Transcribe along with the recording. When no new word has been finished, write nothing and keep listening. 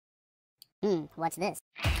What's this?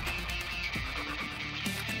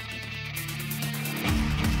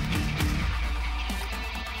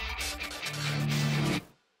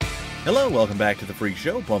 Hello, welcome back to the Freak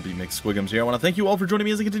Show. Bumpy McSquigums here. I want to thank you all for joining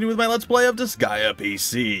me as I continue with my Let's Play of Disgaea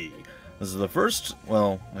PC. This is the first,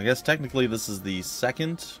 well, I guess technically this is the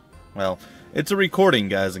second, well, it's a recording,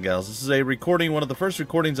 guys and gals. This is a recording, one of the first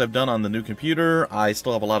recordings I've done on the new computer. I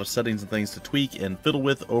still have a lot of settings and things to tweak and fiddle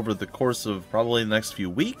with over the course of probably the next few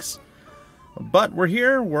weeks. But we're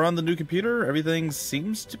here, we're on the new computer, everything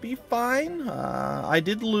seems to be fine. I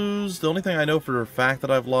did lose, the only thing I know for a fact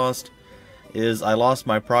that I've lost is I lost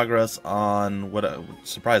my progress on, what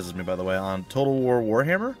surprises me by the way, on Total War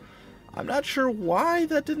Warhammer. I'm not sure why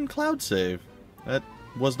that didn't cloud save. That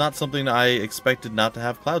was not something I expected not to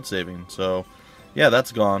have cloud saving. So, yeah,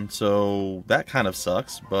 that's gone. So, that kind of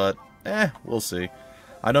sucks, but, we'll see.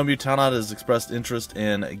 I know Mutanot has expressed interest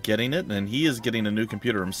in getting it, and he is getting a new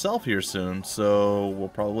computer himself here soon, so we'll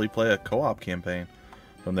probably play a co-op campaign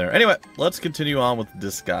from there. Anyway, let's continue on with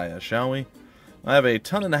Disgaea, shall we? I have a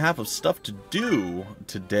ton and a half of stuff to do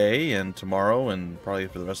today and tomorrow and probably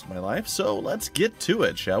for the rest of my life, so let's get to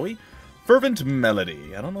it, shall we? Fervent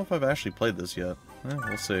Melody. I don't know if I've actually played this yet.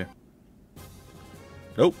 We'll see.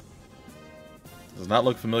 Nope. Does not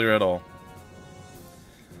look familiar at all.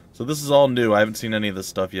 So this is all new. I haven't seen any of this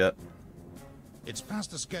stuff yet. It's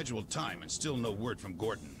past the scheduled time and still no word from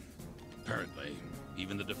Gordon. Apparently,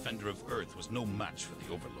 even the Defender of Earth was no match for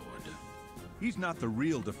the Overlord. He's not the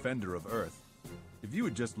real Defender of Earth. If you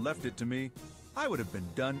had just left it to me, I would have been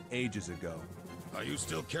done ages ago. Are you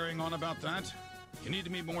still carrying on about that? You need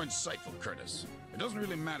to be more insightful, Curtis. It doesn't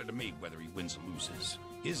really matter to me whether he wins or loses.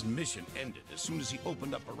 His mission ended as soon as he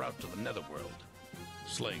opened up a route to the Netherworld.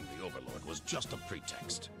 Slaying the Overlord was just a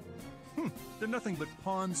pretext. They're nothing but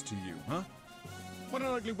pawns to you, huh? What an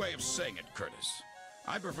ugly way of saying it, Curtis.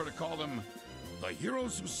 I prefer to call them the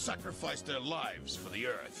heroes who sacrificed their lives for the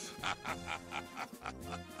Earth.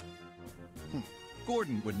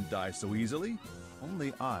 Gordon wouldn't die so easily.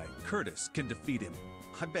 Only I, Curtis, can defeat him.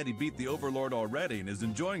 I bet he beat the Overlord already and is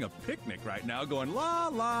enjoying a picnic right now going la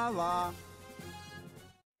la la.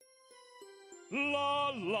 La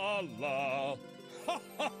la la. Ha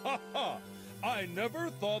ha ha ha. I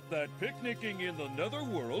never thought that picnicking in the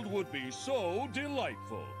Netherworld would be so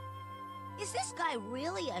delightful. Is this guy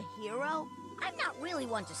really a hero? I'm not really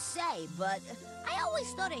one to say, but I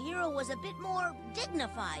always thought a hero was a bit more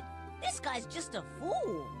dignified. This guy's just a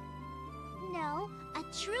fool. No, a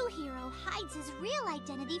true hero hides his real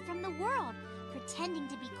identity from the world, pretending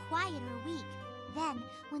to be quiet or weak. Then,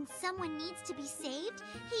 when someone needs to be saved,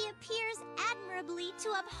 he appears admirably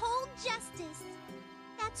to uphold justice.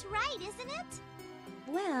 That's right, isn't it?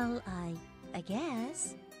 Well, I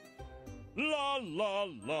guess. La la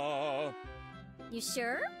la. You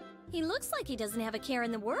sure? He looks like he doesn't have a care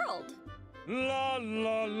in the world. La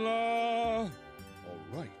la la. All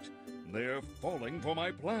right, they're falling for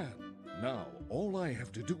my plan. Now, all I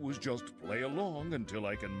have to do is just play along until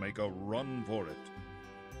I can make a run for it.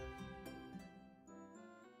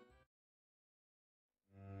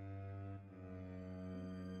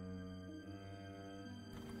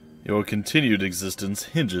 Your continued existence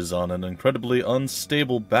hinges on an incredibly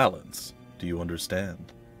unstable balance. Do you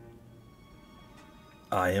understand?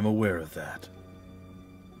 I am aware of that.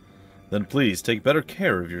 Then please take better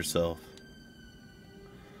care of yourself.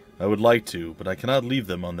 I would like to, but I cannot leave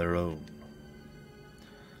them on their own.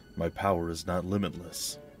 My power is not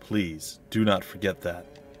limitless. Please, do not forget that.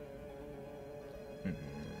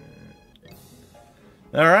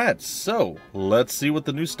 Alright, so, let's see what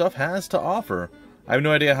the new stuff has to offer. I have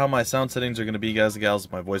no idea how my sound settings are going to be, guys and gals.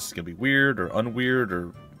 If my voice is going to be weird or unweird,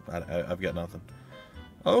 or I've got nothing.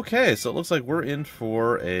 Okay, so it looks like we're in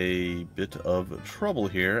for a bit of trouble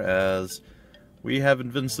here, as we have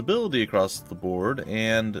invincibility across the board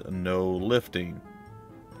and no lifting.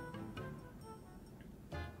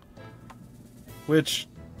 Which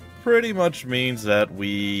pretty much means that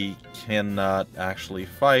we cannot actually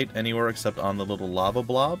fight anywhere except on the little lava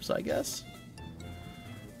blobs, I guess.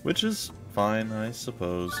 Which is fine, I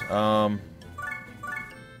suppose. Well,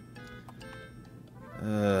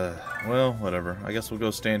 whatever. I guess we'll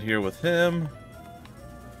go stand here with him.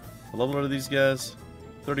 What level are these guys?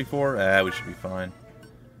 34? We should be fine.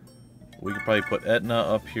 We could probably put Etna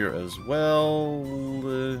up here as well,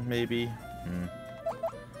 maybe.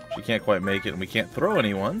 She can't quite make it, and we can't throw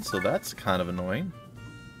anyone, so that's kind of annoying.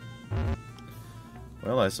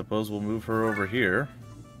 Well, I suppose we'll move her over here.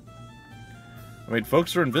 I mean,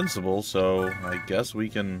 folks are invincible, so I guess we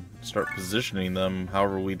can start positioning them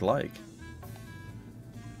however we'd like.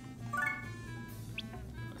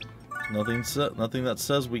 Nothing that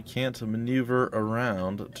says we can't maneuver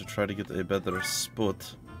around to try to get a better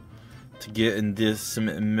spot to get in this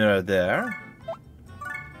murder.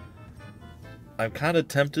 I'm kind of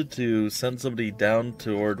tempted to send somebody down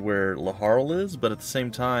toward where Laharl is, but at the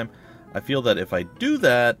same time, I feel that if I do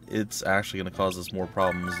that, it's actually going to cause us more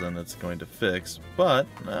problems than it's going to fix. But,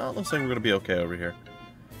 well, it looks like we're going to be okay over here.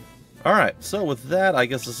 Alright, so with that, I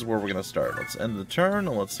guess this is where we're going to start. Let's end the turn,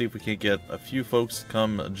 and let's see if we can get a few folks to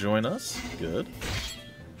come join us. Good.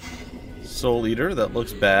 Soul Eater, that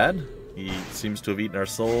looks bad. He seems to have eaten our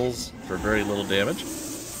souls for very little damage.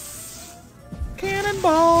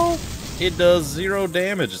 Cannonball! It does 0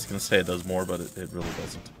 damage. I was going to say it does more, but it really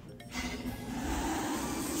doesn't.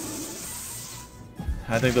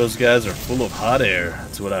 I think those guys are full of hot air.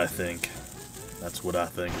 That's what I think. That's what I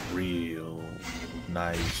think. Real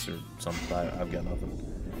nice or something. I've got nothing.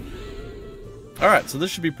 Alright, so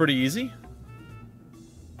this should be pretty easy.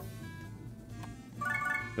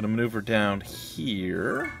 Gonna maneuver down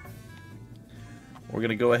here. We're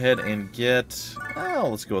gonna go ahead and get... Oh,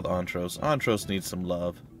 let's go with Antros. Antros needs some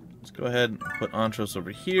love. Let's go ahead and put Antros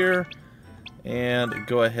over here. And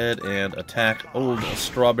go ahead and attack Old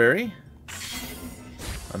Strawberry.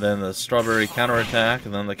 And then the Strawberry counterattack,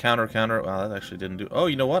 and then the counter. Wow, that actually didn't do... Oh,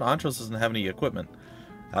 you know what? Antros doesn't have any equipment.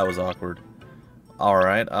 That was awkward.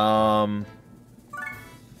 Alright,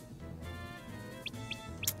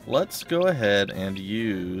 let's go ahead and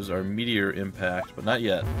use our Meteor Impact, but not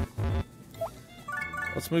yet.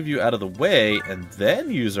 Let's move you out of the way, and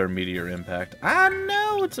then use our Meteor Impact. I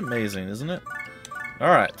know! It's amazing, isn't it?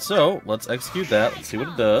 Alright, so, let's execute that. Let's see what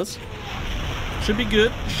it does. Should be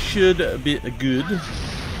good. Should be good.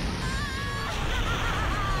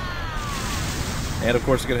 And of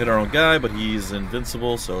course, we're going to hit our own guy, but he's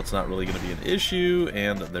invincible, so it's not really going to be an issue.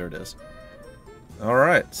 And there it is.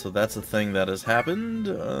 Alright, so that's a thing that has happened.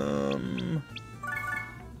 I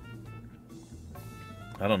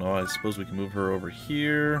don't know, I suppose we can move her over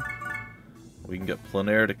here. We can get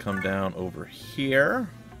Plenaire to come down over here.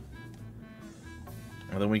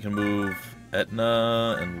 And then we can move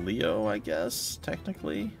Etna and Leo, I guess,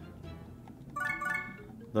 technically.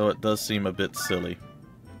 Though it does seem a bit silly.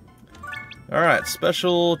 Alright,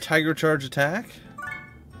 special Tiger Charge attack.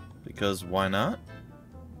 Because why not?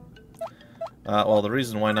 Well, the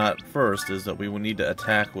reason why not first is that we will need to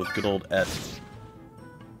attack with good old Et. So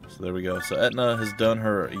there we go. So Etna has done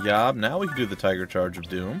her job. Now we can do the Tiger Charge of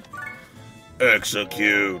Doom.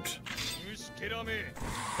 Execute!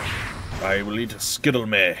 I will eat Skittle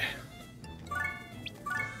me.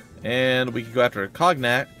 And we can go after a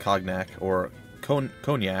Cognac, or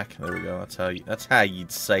Cognac. There we go. That's how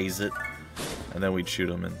you'd size it. And then we'd shoot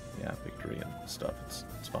him, and yeah, victory and stuff.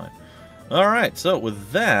 It's fine. All right. So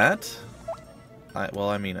with that,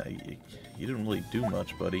 you didn't really do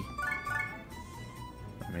much, buddy.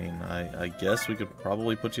 I mean, I guess we could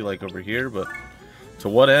probably put you like over here, but to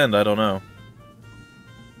what end? I don't know.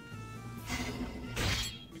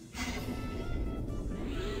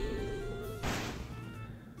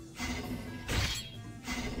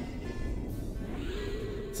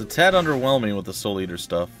 It's a tad underwhelming with the Soul Eater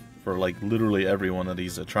stuff for like literally everyone that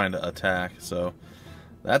he's trying to attack. So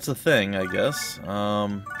that's a thing, I guess.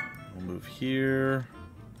 We'll move here.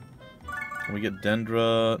 Can we get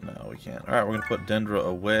Dendra? No, we can't. Alright, we're going to put Dendra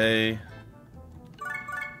away.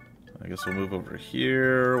 I guess we'll move over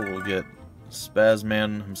here. We'll get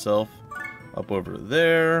Spazman himself up over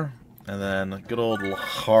there. And then good old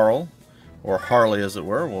Laharl, or Harley as it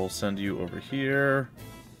were, we'll send you over here.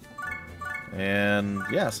 And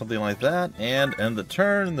yeah, something like that. And end the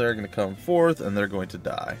turn. They're going to come forth, and they're going to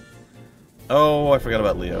die. Oh, I forgot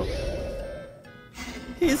about Leo.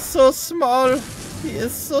 He's so small. He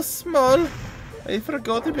is so small. I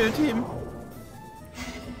forgot about him.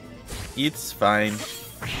 It's fine.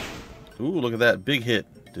 Ooh, look at that. Big hit.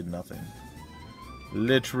 Did nothing.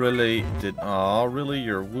 Literally did... Aw, really?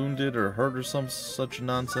 You're wounded or hurt or some such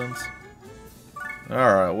nonsense?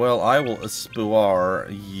 Alright, well, I will espoir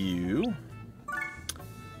you.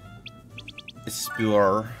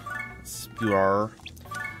 Espoir.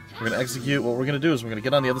 We're going to execute. What we're going to do is we're going to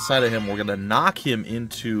get on the other side of him. We're going to knock him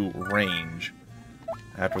into range.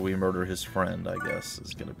 After we murder his friend, I guess,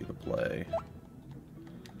 is going to be the play.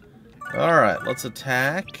 Alright, let's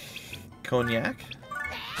attack Cognac.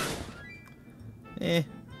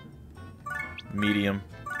 Medium.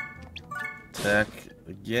 Attack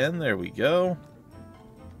again. There we go.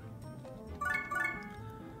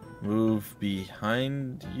 Move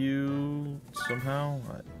behind you somehow.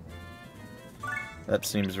 That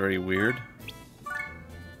seems very weird.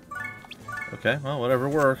 Okay, well, whatever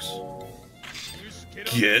works.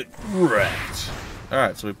 Get wrecked.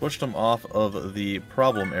 Alright, so we pushed him off of the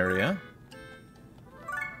problem area.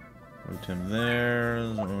 Moved him there.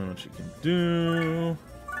 I don't know what you can do.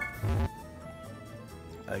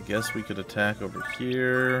 I guess we could attack over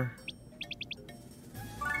here.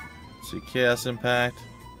 See, Chaos Impact.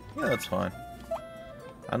 Yeah, that's fine.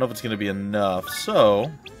 I don't know if it's going to be enough, so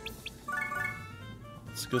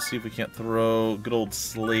let's go see if we can't throw good old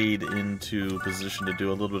Slade into position to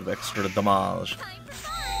do a little bit of extra damage.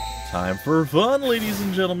 Time for fun, ladies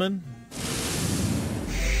and gentlemen.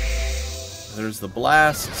 There's the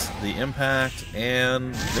blasts, the impact,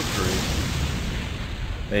 and victory.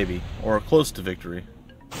 Maybe. Or close to victory.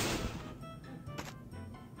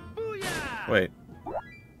 Wait.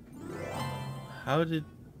 How did...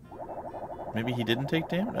 Maybe he didn't take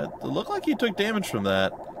damage? It looked like he took damage from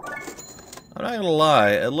that. I'm not gonna lie,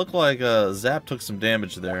 it looked like Zap took some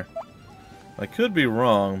damage there. I could be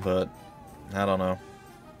wrong, but I don't know.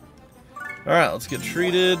 Alright, let's get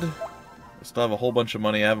treated. I still have a whole bunch of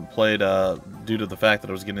money I haven't played due to the fact that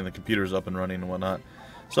I was getting the computers up and running and whatnot.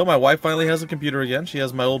 So my wife finally has a computer again. She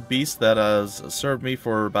has my old beast that has served me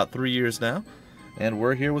for about 3 years now. And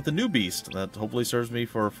we're here with the new beast that hopefully serves me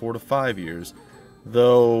for 4 to 5 years.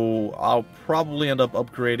 Though I'll probably end up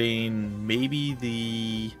upgrading maybe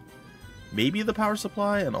the power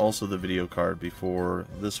supply and also the video card before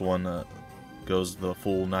this one goes the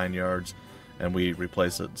full 9 yards and we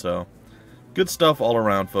replace it. So good stuff all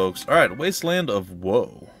around, folks. Alright, Wasteland of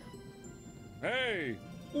Woe. Hey,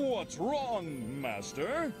 what's wrong,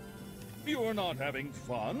 Master? You're not having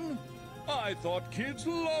fun? I thought kids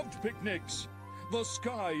loved picnics. The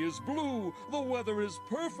sky is blue, the weather is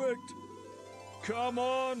perfect. Come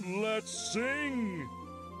on, let's sing.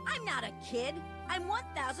 I'm not a kid. I'm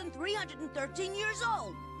 1,313 years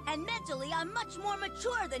old. And mentally, I'm much more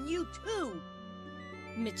mature than you two.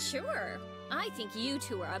 Mature? I think you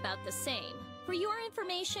two are about the same. For your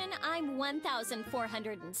information, I'm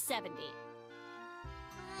 1,470.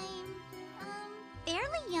 I'm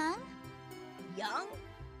fairly young. Young?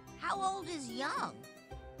 How old is young?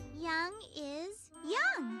 Young is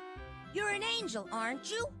young. You're an angel, aren't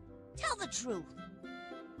you? Tell the truth.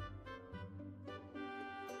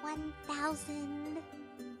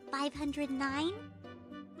 1,509?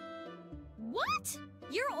 What?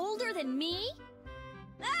 You're older than me?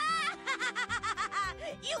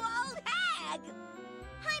 You old hag!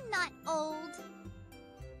 I'm not old.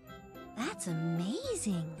 That's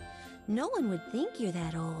amazing. No one would think you're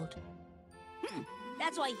that old.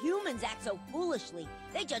 That's why humans act so foolishly.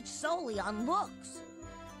 They judge solely on looks.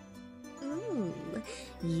 Ooh,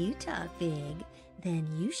 you talk big. Then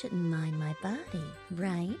you shouldn't mind my body,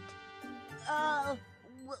 right? I'm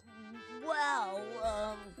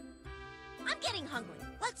getting hungry.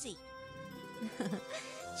 Let's eat.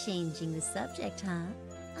 Changing the subject, huh?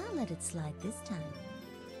 I'll let it slide this time.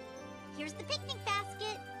 Here's the picnic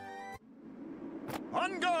basket.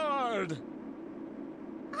 On guard!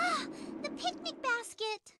 Ah, the picnic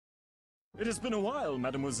basket. It has been a while,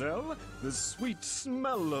 mademoiselle. The sweet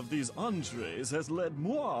smell of these entrees has led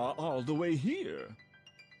moi all the way here.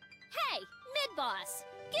 Hey, mid-boss!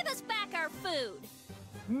 Give us back our food!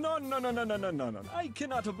 No. I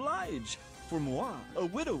cannot oblige. For moi, a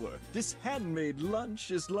widower, this handmade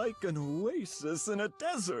lunch is like an oasis in a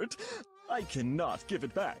desert. I cannot give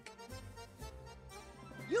it back.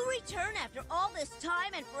 You return after all this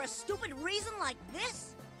time and for a stupid reason like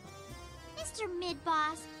this? Mr.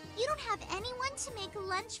 Mid-Boss, you don't have anyone to make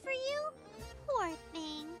lunch for you? Poor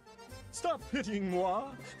thing. Stop pitying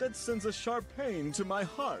moi. That sends a sharp pain to my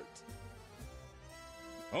heart.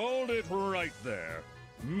 Hold it right there.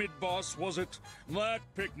 Mid-boss, was it? That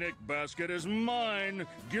picnic basket is mine.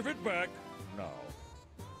 Give it back now.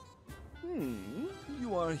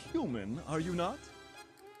 You are human, are you not?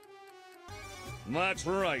 That's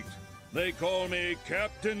right. They call me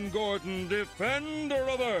Captain Gordon, Defender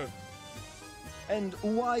of Earth. And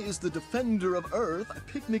why is the Defender of Earth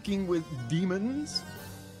picnicking with demons?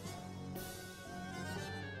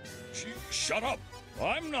 Shut up!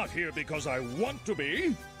 I'm not here because I want to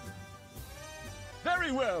be.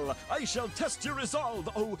 Very well, I shall test your resolve,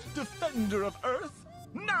 O Defender of Earth.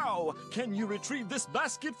 Now, can you retrieve this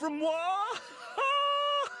basket from moi?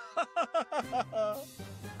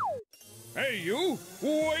 Hey, you!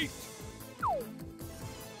 Wait!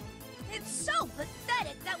 It's so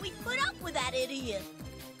pathetic that we put up with that idiot.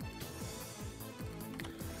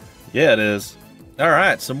 Yeah, it is.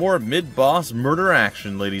 Alright, some more mid-boss murder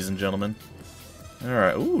action, ladies and gentlemen.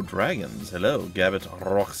 Alright, ooh, dragons. Hello, Gabbit,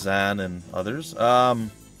 Roxanne, and others. Oh,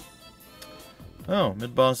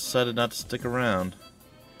 mid-boss decided not to stick around.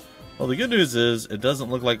 Well, the good news is, it doesn't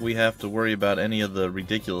look like we have to worry about any of the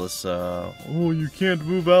ridiculous, oh, you can't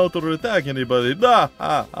move out or attack anybody, da,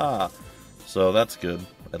 ha, ha. So that's good,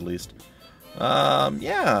 at least.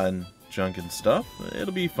 Yeah, and junk and stuff.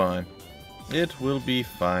 It'll be fine. It will be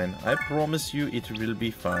fine. I promise you it will be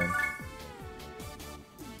fine.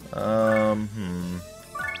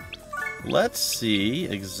 Let's see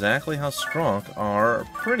exactly how strong our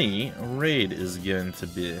Prinnie raid is going to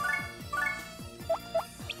be.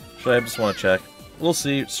 Actually, I just want to check. We'll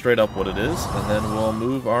see straight up what it is, and then we'll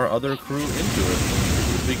move our other crew into it.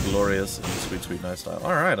 It would be glorious in sweet, sweet, nice style.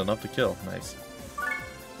 Alright, enough to kill. Nice.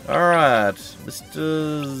 Alright,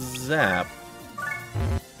 Mr. Zap.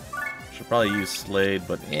 Should probably use Slade,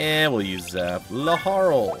 but we'll use Zap.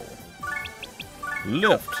 Laharl.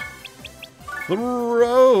 Lift.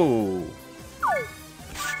 Throw.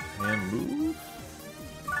 And move.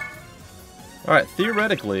 Alright,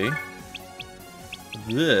 theoretically,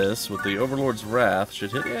 this, with the Overlord's Wrath,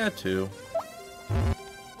 should hit, 2.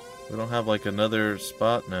 We don't have, like, another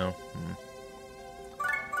spot now.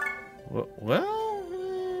 Well,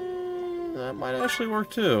 that might actually work,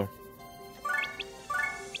 too.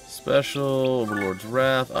 Special, Overlord's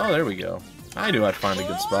Wrath. Oh, there we go. I knew I'd find a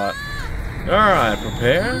good spot. Alright,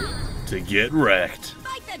 prepare to get wrecked.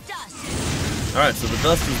 Alright, so the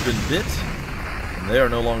dust has been bit, and they are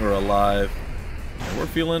no longer alive. And we're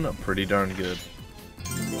feeling pretty darn good.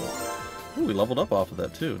 Ooh, we leveled up off of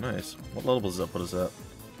that too. Nice. What level is that? What is that?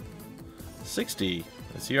 60.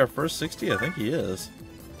 Is he our first 60? I think he is.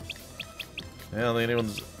 Yeah, I don't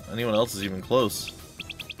think anyone else is even close.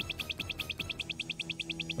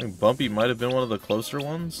 I think Bumpy might have been one of the closer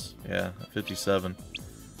ones. Yeah, 57.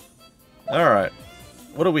 Alright.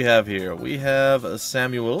 What do we have here? We have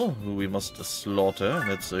Samuel, who we must slaughter, and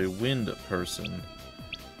it's a wind person.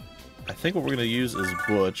 I think what we're going to use is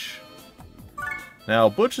Butch. Now,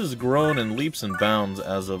 Butch has grown in leaps and bounds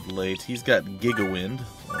as of late. He's got Gigawind,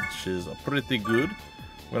 which is pretty good.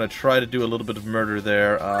 I'm going to try to do a little bit of murder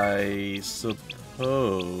there, I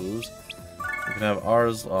suppose. We can have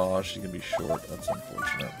ours. Oh, she's going to be short. That's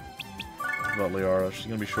unfortunate. What about Liara? She's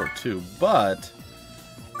going to be short too, but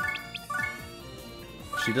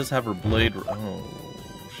she does have her blade. Oh,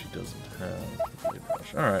 she doesn't have blade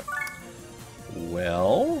rush. Alright.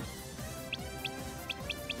 Well,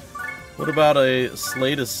 what about a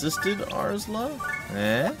Slade-assisted Arsla?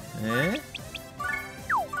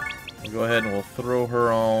 We'll go ahead and we'll throw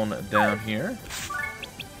her on down here.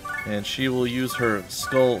 And she will use her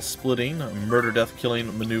skull-splitting,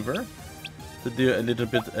 murder-death-killing maneuver to do a little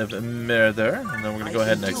bit of murder. And then we're going to go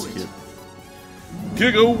ahead and execute.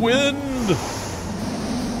 Gigawind!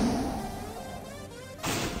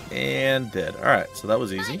 And dead. Alright, so that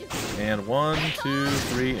was easy. And 1, 2,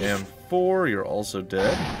 3, and 4. You're also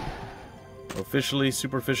dead. Officially,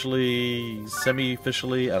 superficially,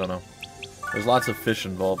 semi-officially, I don't know. There's lots of fish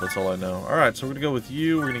involved, that's all I know. Alright, so we're going to go with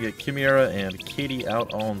you. We're going to get Chimera and Katie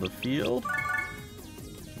out on the field.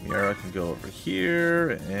 Chimera can go over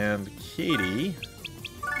here, and Katie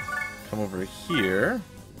come over here.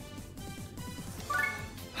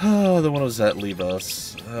 Oh, then what does that leave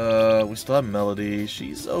us? We still have Melody.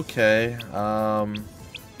 She's okay.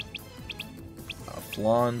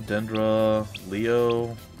 Flan, Dendra,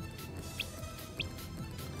 Leo,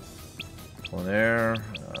 Flanair.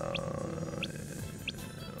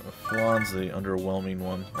 Flan's the underwhelming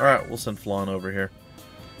one. Alright, we'll send Flan over here.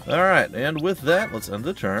 Alright, and with that, let's end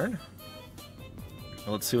the turn.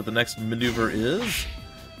 Let's see what the next maneuver is.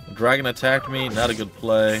 Dragon attacked me, not a good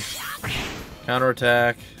play.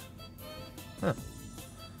 Counterattack. Huh.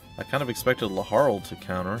 I kind of expected Laharl to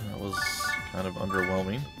counter. That was kind of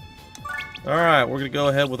underwhelming. Alright, we're going to go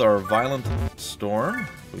ahead with our Violent Storm.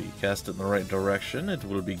 If we cast it in the right direction, it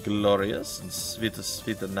will be glorious and sweet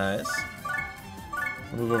and nice.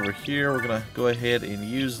 Move over here. We're going to go ahead and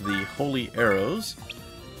use the Holy Arrows.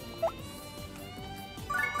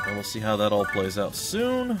 And we'll see how that all plays out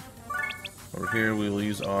soon. Over here we will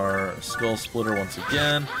use our Skull Splitter once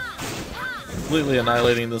again. Completely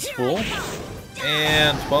annihilating this fool.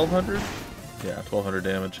 And 1200? Yeah, 1200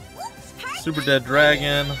 damage. Super Dead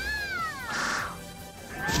Dragon.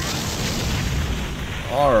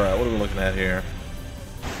 Alright, what are we looking at here?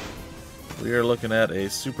 We are looking at a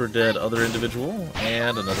super dead other individual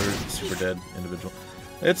and another super dead individual.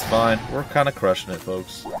 It's fine. We're kind of crushing it,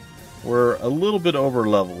 folks. We're a little bit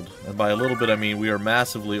over-leveled. And by a little bit, I mean we are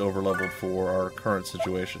massively over-leveled for our current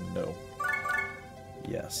situation. No.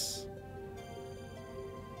 Yes.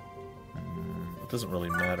 It doesn't really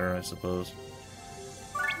matter, I suppose.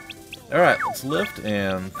 Alright, let's lift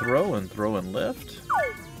and throw and throw and lift.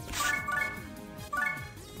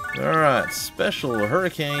 Alright, special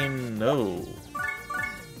hurricane, no.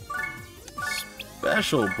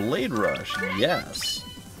 Special blade rush, yes.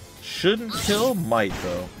 Shouldn't kill, might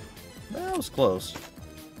though. That was close.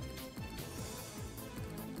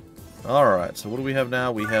 Alright, so what do we have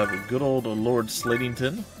now? We have a good old Lord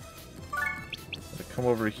Slatington. Come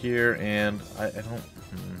over here and I don't...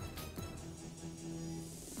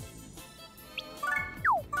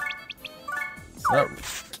 It's not...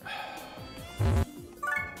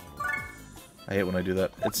 I hate when I do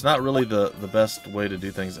that. It's not really the best way to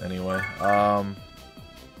do things anyway. I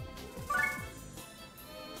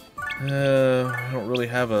don't really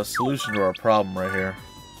have a solution to our problem right here.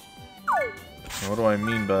 And what do I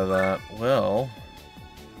mean by that? Well,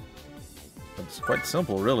 it's quite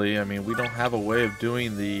simple, really. I mean, we don't have a way of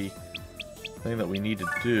doing the thing that we need to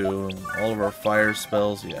do. All of our fire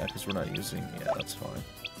spells, yeah, because we're not using... Yeah, that's fine.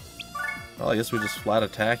 Well, I guess we just flat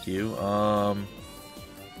attack you. I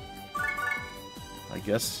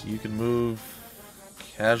guess you can move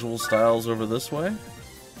casual styles over this way.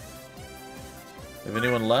 Have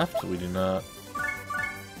anyone left? We do not.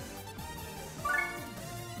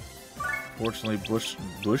 Fortunately,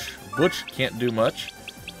 Butch can't do much.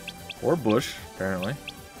 Or Bush, apparently.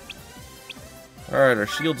 Alright, our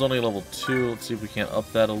shield's only level 2. Let's see if we can't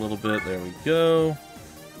up that a little bit. There we go.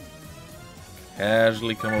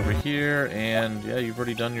 Casually come over here, and yeah, you've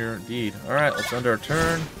already done your deed. Alright, let's end our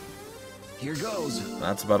turn. Here goes.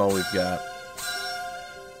 That's about all we've got.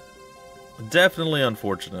 Definitely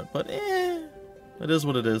unfortunate, but it is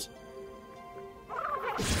what it is.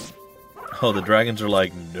 Oh, the dragons are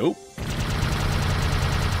like, nope.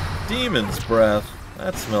 Demon's breath.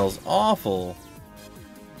 That smells awful.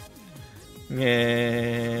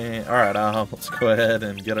 Yeah. Alright, let's go ahead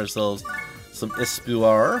and get ourselves some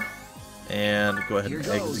Espuar. And go ahead and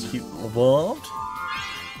execute Evolved.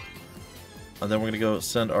 And then we're going to go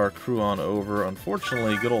send our crew on over.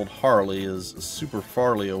 Unfortunately, good old Harley is super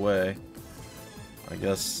farly away. I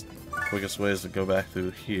guess the quickest way is to go back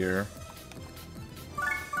through here.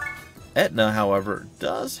 Etna, however,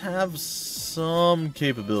 does have some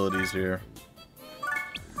capabilities here.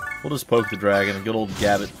 We'll just poke the dragon and good old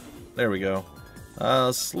Gabbit. There we go.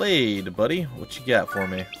 Slade, buddy. What you got for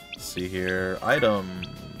me? Let's see here. Item.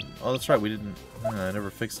 Oh, that's right. We didn't... I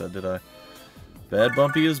never fixed that, did I? Bad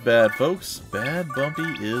Bumpy is bad, folks. Bad Bumpy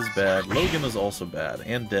is bad. Logan is also bad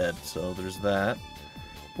and dead, so there's that.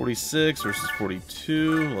 46 versus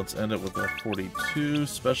 42. Let's end it with a 42.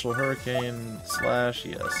 Special Hurricane slash,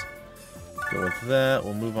 yes. Go with that.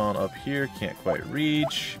 We'll move on up here. Can't quite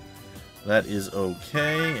reach. That is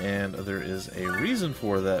okay, and there is a reason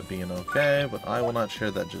for that being okay, but I will not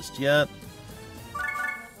share that just yet.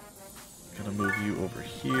 Gonna move you over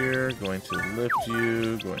here, going to lift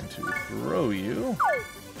you, going to throw you.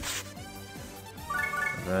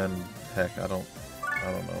 And then, heck, I don't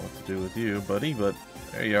know what to do with you, buddy, but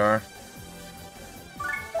there you are.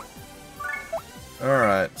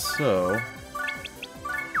 Alright, so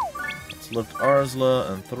let's lift Arsla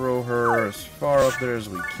and throw her as far up there as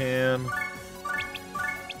we can.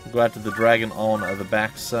 We'll go after the dragon on the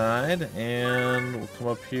back side, and we'll come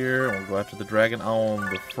up here and we'll go after the dragon on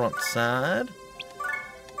the front side.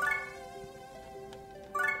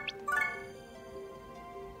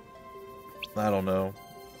 I don't know,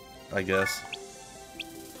 I guess.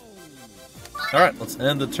 Alright, let's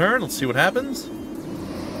end the turn. Let's see what happens.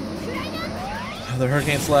 The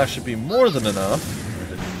Hurricane Slash should be more than enough.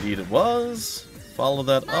 And indeed it was. Follow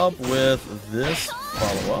that up with this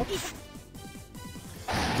follow-up.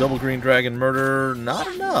 Double Green Dragon Murder, not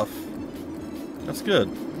enough. That's good.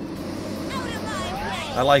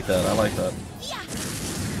 I like that, I like that.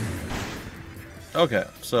 Okay,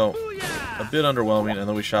 so a bit underwhelming, and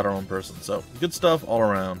then we shot our own person. So, good stuff all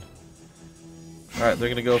around. Alright, they're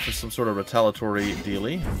going to go for some sort of retaliatory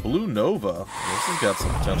dealy. Blue Nova. This has got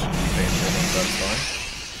some potential to be painful, that's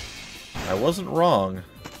fine. I wasn't wrong.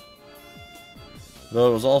 Though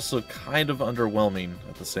it was also kind of underwhelming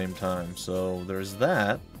at the same time. So there's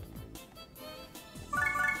that.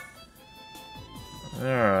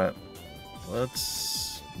 Alright.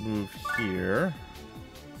 Let's move here.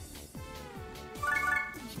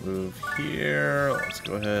 Let's move here. Let's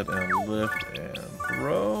go ahead and lift and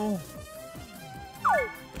throw.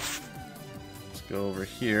 Let's go over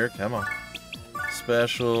here. Come on.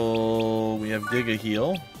 Special. We have Giga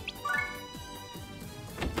Heal.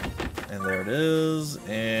 And there it is,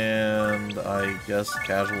 and I guess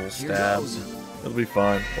casual stab. It'll be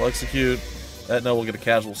fine. We'll execute. Etna will get a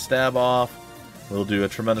casual stab off. We'll do a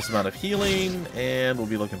tremendous amount of healing, and we'll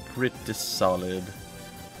be looking pretty solid.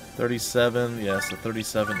 37, yes, the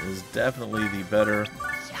 37 is definitely the better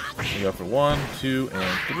We go for 1, 2,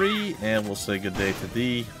 and 3, and we'll say good day to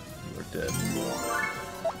thee. You are dead.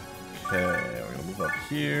 Okay, we're gonna move up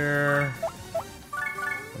here.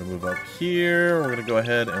 We're gonna move up here. We're gonna go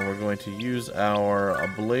ahead and we're going to use our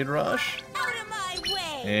Blade Rush. Out of my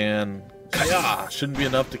way! And kaya! Shouldn't be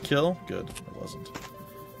enough to kill. Good, it wasn't.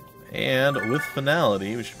 And with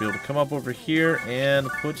Finality, we should be able to come up over here and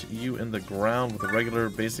put you in the ground with a regular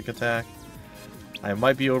basic attack. I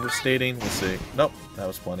might be overstating. We'll see. Nope, that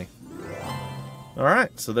was plenty.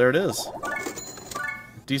 Alright, so there it is.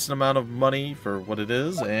 Decent amount of money for what it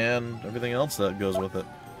is and everything else that goes with it.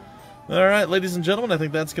 Alright, ladies and gentlemen, I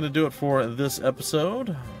think that's going to do it for this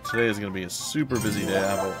episode. Today is going to be a super busy day.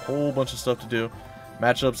 I have a whole bunch of stuff to do.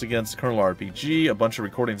 Matchups against Colonel RPG, a bunch of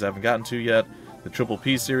recordings I haven't gotten to yet. The Triple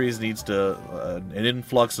P series needs to an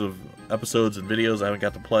influx of episodes and videos. I haven't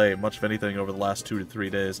got to play much of anything over the last 2 to 3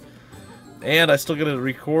 days. And I still got to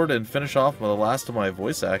record and finish off the last of my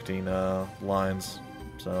voice acting lines.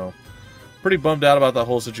 So, pretty bummed out about that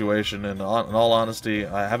whole situation. And in all honesty,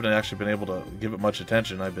 I haven't actually been able to give it much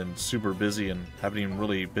attention. I've been super busy and haven't even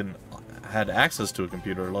really had access to a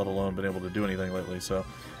computer, let alone been able to do anything lately. So,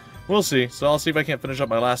 we'll see. So I'll see if I can't finish up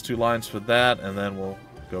my last 2 lines for that, and then we'll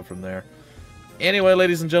go from there. Anyway,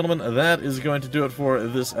 ladies and gentlemen, that is going to do it for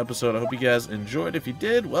this episode. I hope you guys enjoyed. If you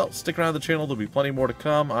did, well, stick around the channel. There'll be plenty more to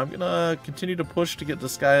come. I'm going to continue to push to get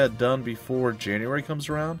Disgaea done before January comes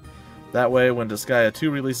around. That way, when Disgaea 2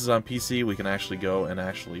 releases on PC, we can actually go and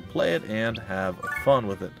actually play it and have fun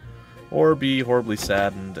with it. Or be horribly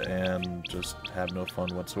saddened and just have no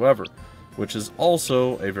fun whatsoever, which is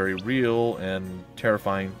also a very real and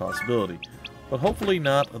terrifying possibility. But hopefully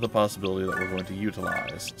not the possibility that we're going to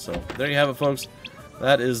utilize. So, there you have it, folks.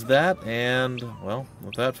 That is that, and, well,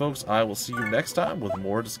 with that, folks, I will see you next time with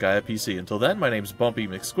more Disgaea PC. Until then, my name's Bumpy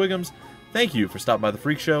McSquigums. Thank you for stopping by the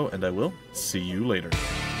Freak Show, and I will see you later.